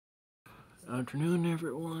Afternoon,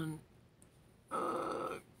 everyone.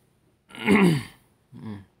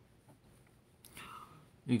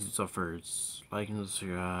 These are first. Like and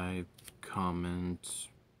subscribe, comment,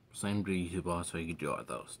 same to YouTube also you can do all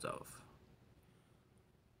those stuff.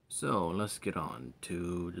 So let's get on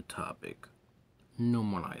to the topic.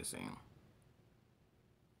 Normalizing.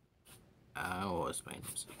 I will explain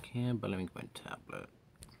this I can, but let me get my tablet.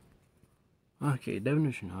 Okay,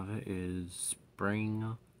 definition of it is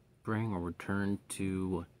bring or return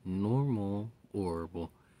to normal or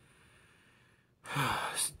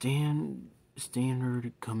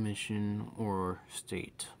standard commission or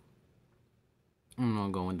state. I'm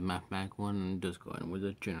not going with the mathematical one, I'm just going with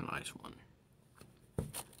the generalized one.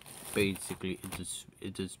 Basically,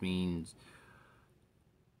 it just means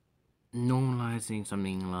normalizing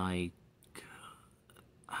something like,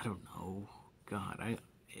 I don't know, God,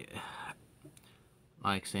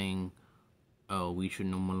 like saying, oh, we should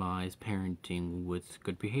normalize parenting with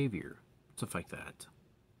good behavior, stuff like that.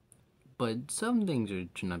 But some things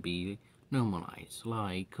should not be normalized,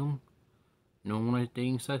 like normalize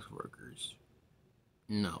dating sex workers.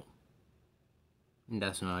 No,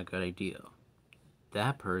 that's not a good idea.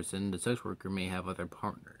 That person, the sex worker, may have other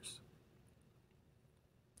partners.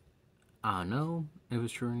 I don't know if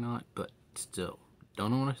it's true or not, but still,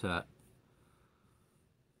 don't normalize that.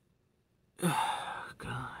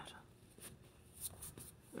 God.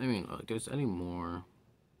 I mean, look, there's any more.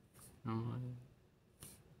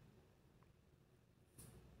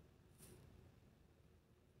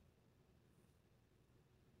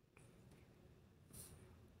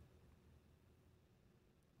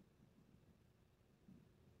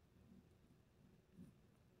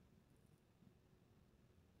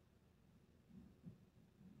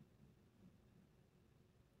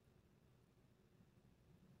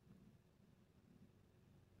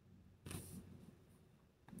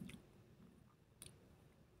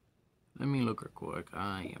 Let me look real quick.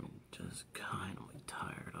 I am just kind of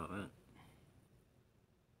tired of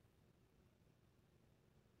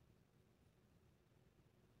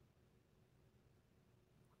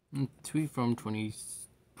it. Tweet from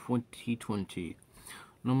 2020.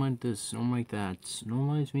 No like this, no like that.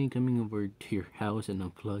 Normalize me coming over to your house and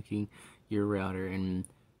unplugging your router and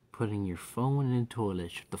putting your phone in the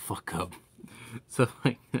toilet. Shut the fuck up. Stuff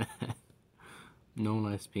like that.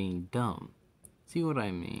 Normalize being dumb. See what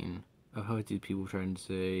I mean? I've heard these people trying to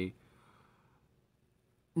say,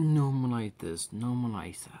 normalize this,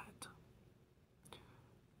 normalize that.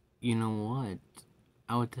 You know what?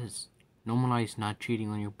 How about this? Normalize not cheating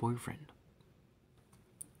on your boyfriend.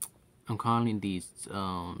 I'm calling these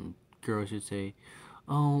girls who say,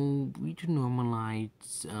 oh, we should normalize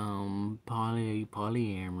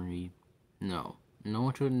polyamory. No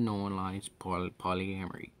one should normalize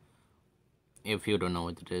polyamory. If you don't know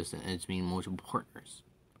what it is, it's mean multiple partners.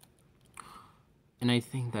 And I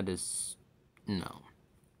think that is no.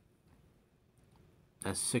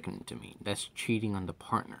 That's sickening to me. That's cheating on the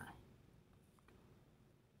partner.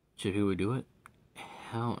 Should people do it?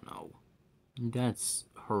 Hell no. That's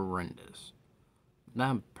horrendous.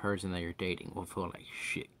 That person that you're dating will feel like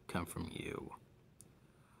shit come from you.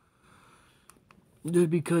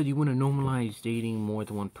 Just because you want to normalize dating more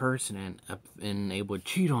than one person and able to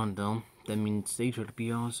cheat on them, that means they should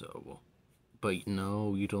be also. But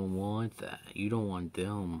no, you don't want that. You don't want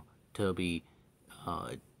them to be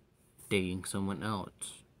dating someone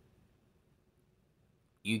else.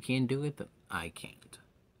 You can't do it, then I can't.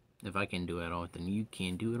 If I can do it all, then you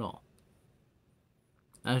can't do it all.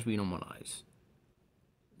 That should be normalized.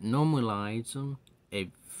 Normalize them if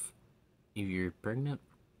you're pregnant.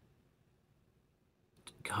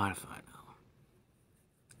 God, if I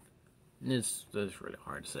know. It's really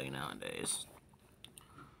hard to say nowadays.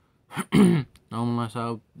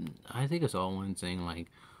 Normalize I think it's all one thing, like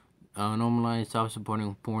normalize stop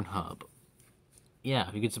supporting Pornhub. Yeah,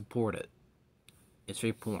 you can support it. It's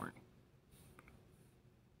straight porn.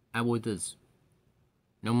 I would this.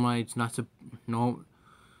 Normalize not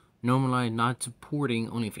supporting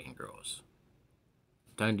OnlyFans girls.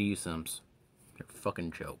 Time to you, Sims. You're a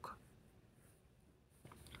fucking joke.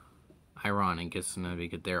 Ironic, isn't it?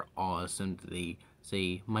 Because they're all simply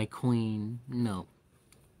say, my queen. No.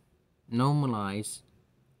 Normalize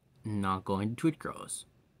not going to Twitch girls.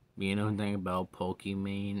 You know anything about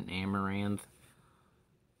Pokimane, Amaranth?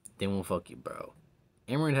 They won't fuck you, bro.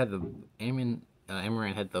 Amaranth had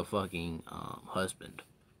the fucking husband.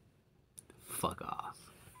 Fuck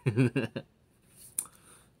off.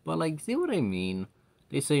 But like, see what I mean?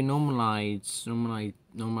 They say normalize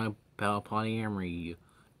polyamory,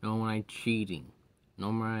 normalize cheating,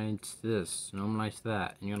 normalize this, normalize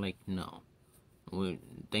that, and you're like, no.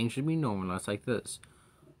 Things should be normalized like this.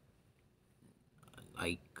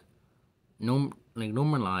 Like,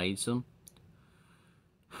 normalize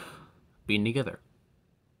being together.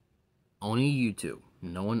 Only you two,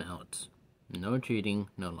 no one else. No cheating,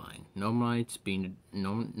 no lying. Normalize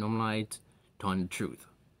telling the truth.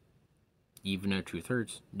 Even if truth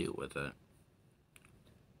hurts, deal with it.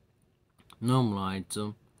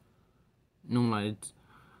 Normalize normalize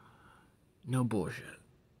no bullshit.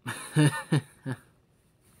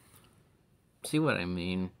 See what I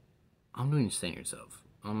mean? I'm doing the same yourself.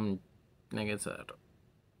 Like I said,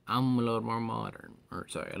 I'm a little more modern, or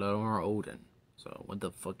sorry, a little more olden. So what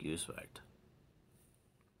the fuck you expect?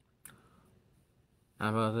 How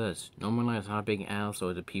about this? Normalize not being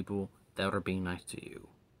assholes to people that are being nice to you.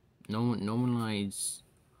 Normalize,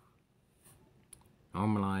 no,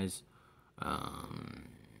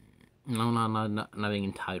 not being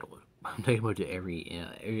entitled. I'm talking about to every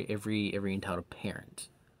entitled parent.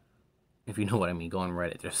 If you know what I mean, go on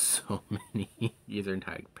Reddit. There's so many either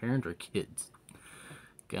entitled parents or kids.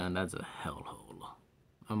 God, that's a hellhole.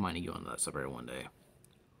 I might need to go on that subreddit one day.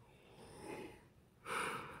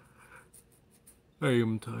 I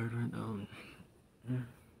am tired right now.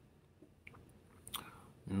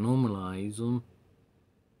 Normalize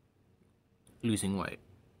losing weight.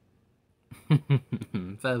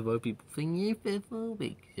 Fatphobic people think you're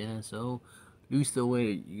fatphobic. Yeah, so lose the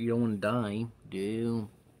weight. You don't want to die, do you?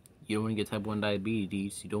 You don't want to get type 1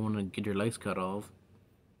 diabetes. You don't want to get your legs cut off.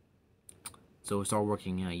 So start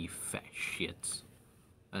working out, you fat shits.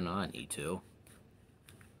 I know I need to.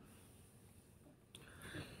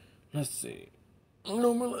 Let's see.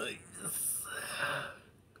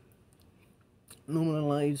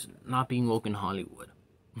 Normalize not being woke in Hollywood.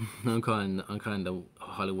 I'm kind of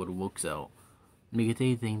Hollywood wokes out because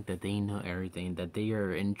they think that they know everything, that they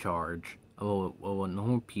are in charge of what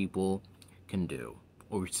normal people can do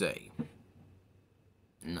or say.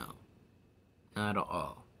 No, not at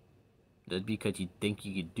all. Just because you think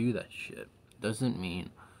you could do that shit doesn't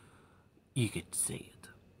mean you could say it.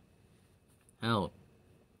 Hell,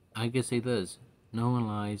 I could say this: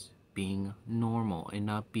 normalize being normal and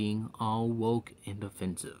not being all woke and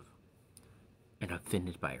offensive and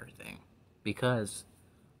offended by everything. Because,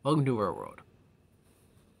 welcome to our world.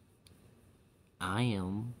 I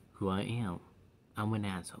am who I am. I'm an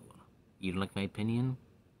asshole. You don't like my opinion?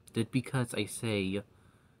 Just because I say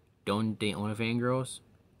don't date OnlyFans girls,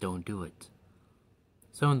 don't do it.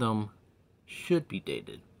 Some of them should be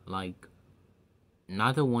dated. Like,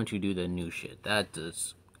 not the ones who do the new shit. That's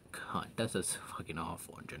just fucking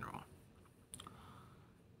awful in general.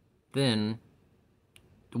 Then,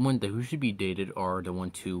 the ones who should be dated are the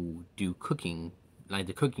ones who do cooking, like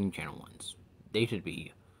the cooking channel ones. They should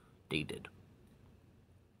be dated.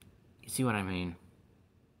 You see what I mean?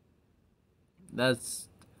 That's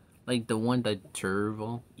like the one that serve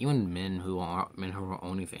even men who are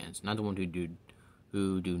OnlyFans, not the ones who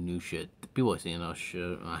do new shit. The people are seeing that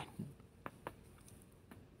shit.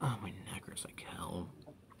 Oh, my neck hurts like hell.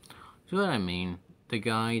 See what I mean? The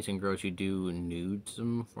guys and girls who do nudes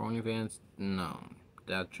for OnlyFans, no,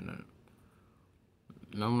 that shouldn't.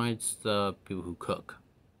 Normalize the people who cook.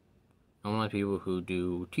 Normalize people who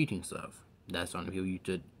do teaching stuff. That's the only people you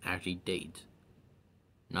should actually date.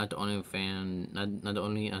 Not the OnlyFans, not the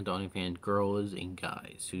OnlyFans girls and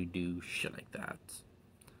guys who do shit like that.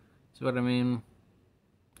 See what I mean?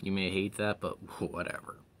 You may hate that, but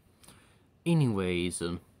whatever. Anyways,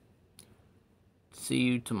 see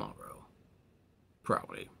you tomorrow.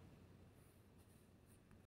 Probably.